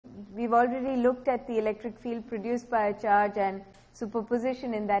we've already looked at the electric field produced by a charge and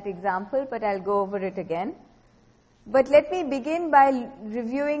superposition in that example, but I'll go over it again. But let me begin by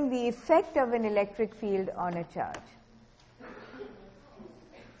reviewing the effect of an electric field on a charge.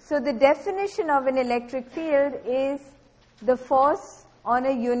 So the definition of an electric field is the force on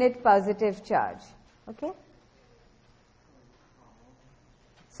a unit positive charge. Okay?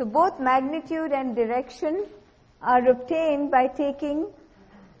 So both magnitude and direction are obtained by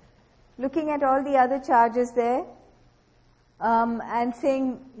looking at all the other charges there, and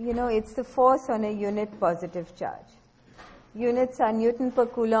saying, it's the force on a unit positive charge. Units are Newton per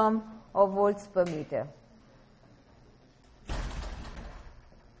Coulomb or volts per meter.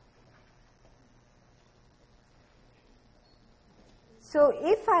 So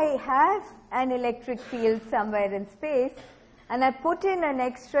if I have an electric field somewhere in space and I put in an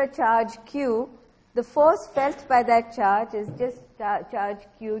extra charge Q, the force felt by that charge is just charge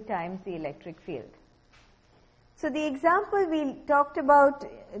Q times the electric field. So the example we talked about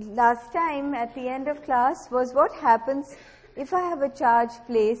last time at the end of class was what happens if I have a charge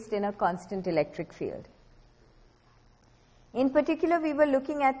placed in a constant electric field. In particular, we were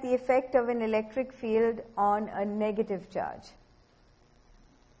looking at the effect of an electric field on a negative charge.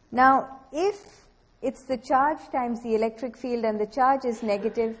 Now, if it's the charge times the electric field and the charge is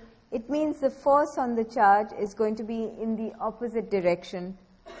negative, it means the force on the charge is going to be in the opposite direction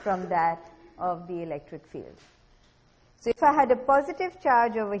from that of the electric field. So if I had a positive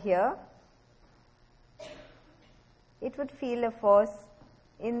charge over here, it would feel a force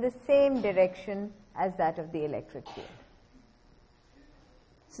in the same direction as that of the electric field.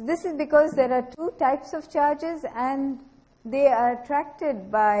 So this is because there are two types of charges and they are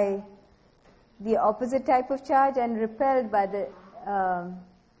attracted by the opposite type of charge and repelled by the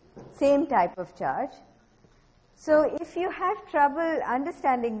same type of charge. So if you have trouble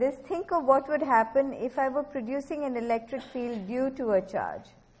understanding this, think of what would happen if I were producing an electric field due to a charge.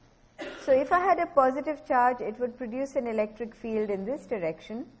 So if I had a positive charge, it would produce an electric field in this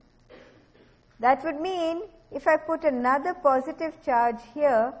direction. That would mean if I put another positive charge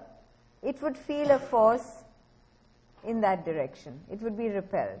here, it would feel a force in that direction. It would be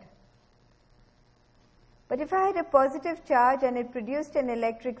repelled. But if I had a positive charge and it produced an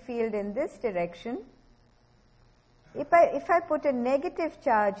electric field in this direction, if I put a negative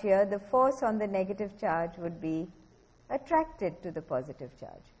charge here, the force on the negative charge would be attracted to the positive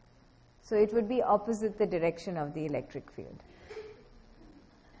charge. So it would be opposite the direction of the electric field.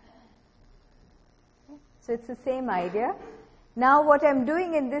 So it's the same idea. Now what I'm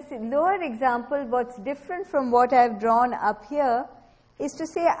doing in this lower example, what's different from what I've drawn up here, is to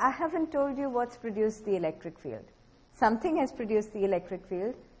say I haven't told you what's produced the electric field. Something has produced the electric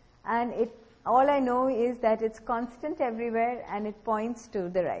field, and all I know is that it's constant everywhere and it points to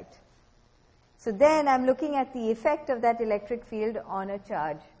the right. So then I'm looking at the effect of that electric field on a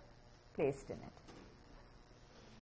charge placed in it.